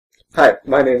Hi,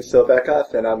 my name is Phil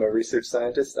Eckhoff, and I'm a research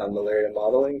scientist on malaria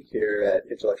modeling here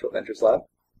at Intellectual Ventures Lab.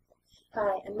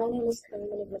 Hi, and my name is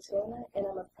Karima Nigmatulina, and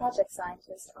I'm a project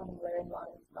scientist on the Malaria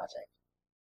modeling project.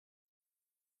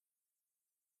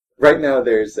 Right now,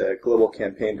 there's a global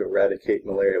campaign to eradicate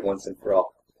malaria once and for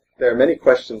all. There are many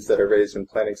questions that are raised when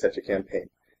planning such a campaign,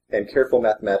 and careful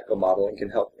mathematical modeling can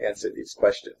help answer these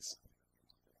questions.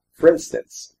 For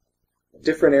instance,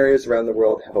 different areas around the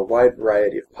world have a wide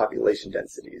variety of population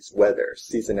densities, weather,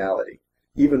 seasonality,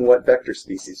 even what vector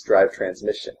species drive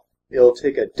transmission. It'll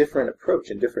take a different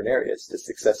approach in different areas to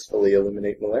successfully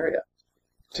eliminate malaria.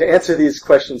 To answer these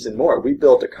questions and more, we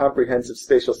built a comprehensive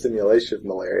spatial simulation of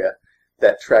malaria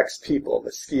that tracks people,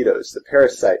 mosquitoes, the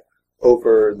parasite,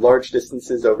 over large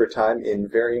distances over time in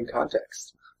varying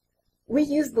contexts. We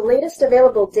use the latest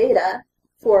available data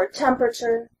for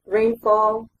temperature,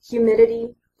 rainfall,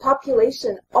 humidity,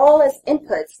 population, all as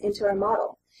inputs into our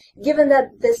model. Given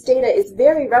that this data is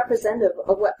very representative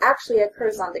of what actually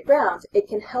occurs on the ground, it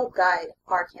can help guide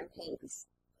our campaigns.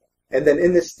 And then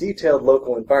in this detailed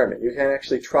local environment, you can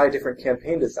actually try different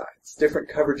campaign designs,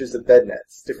 different coverages of bed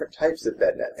nets, different types of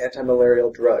bed net,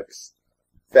 anti-malarial drugs,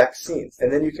 vaccines,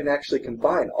 and then you can actually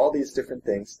combine all these different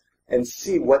things and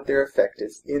see what their effect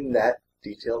is in that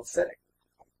detailed setting.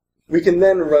 We can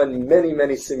then run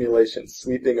many simulations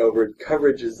sweeping over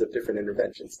coverages of different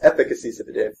interventions, efficacies of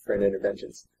the different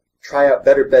interventions, try out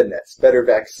better bed nets, better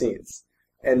vaccines,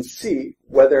 and see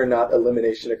whether or not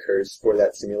elimination occurs for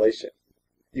that simulation.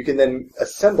 You can then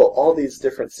assemble all these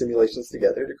different simulations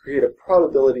together to create a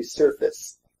probability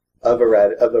surface of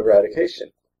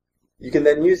eradication. You can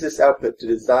then use this output to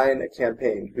design a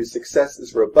campaign whose success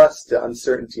is robust to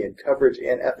uncertainty in coverage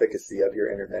and efficacy of your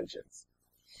interventions.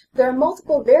 There are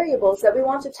multiple variables that we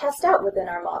want to test out within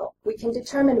our model. We can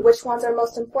determine which ones are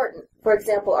most important. For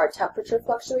example, are temperature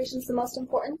fluctuations the most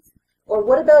important? Or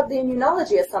what about the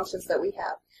immunology assumptions that we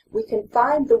have? We can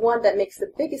find the one that makes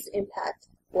the biggest impact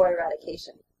for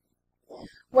eradication.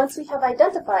 Once we have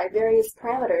identified various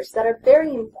parameters that are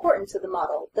very important to the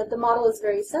model, that the model is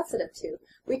very sensitive to,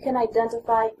 we can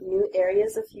identify new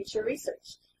areas of future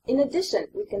research. In addition,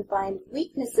 we can find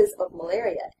weaknesses of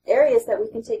malaria, areas that we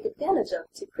can take advantage of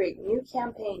to create new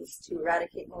campaigns to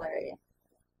eradicate malaria.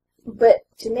 But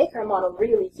to make our model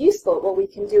really useful, what we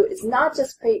can do is not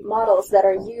just create models that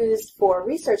are used for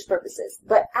research purposes,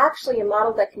 but actually a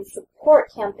model that can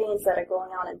support campaigns that are going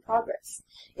on in progress.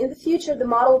 In the future, the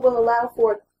model will allow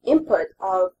for input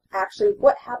of actually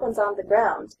what happens on the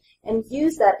ground and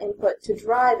use that input to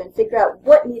drive and figure out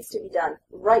what needs to be done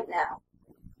right now.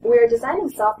 We're designing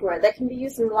software that can be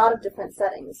used in a lot of different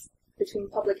settings, between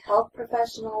public health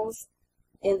professionals,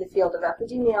 in the field of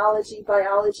epidemiology,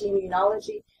 biology,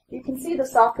 immunology. You can see the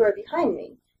software behind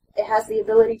me. It has the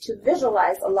ability to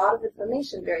visualize a lot of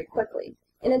information very quickly.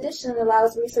 In addition, it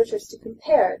allows researchers to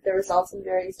compare the results in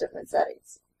various different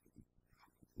settings.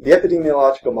 The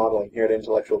epidemiological modeling here at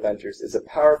Intellectual Ventures is a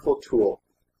powerful tool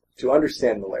to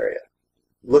understand malaria,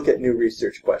 look at new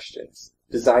research questions,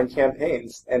 design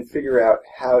campaigns, and figure out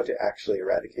how to actually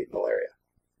eradicate malaria.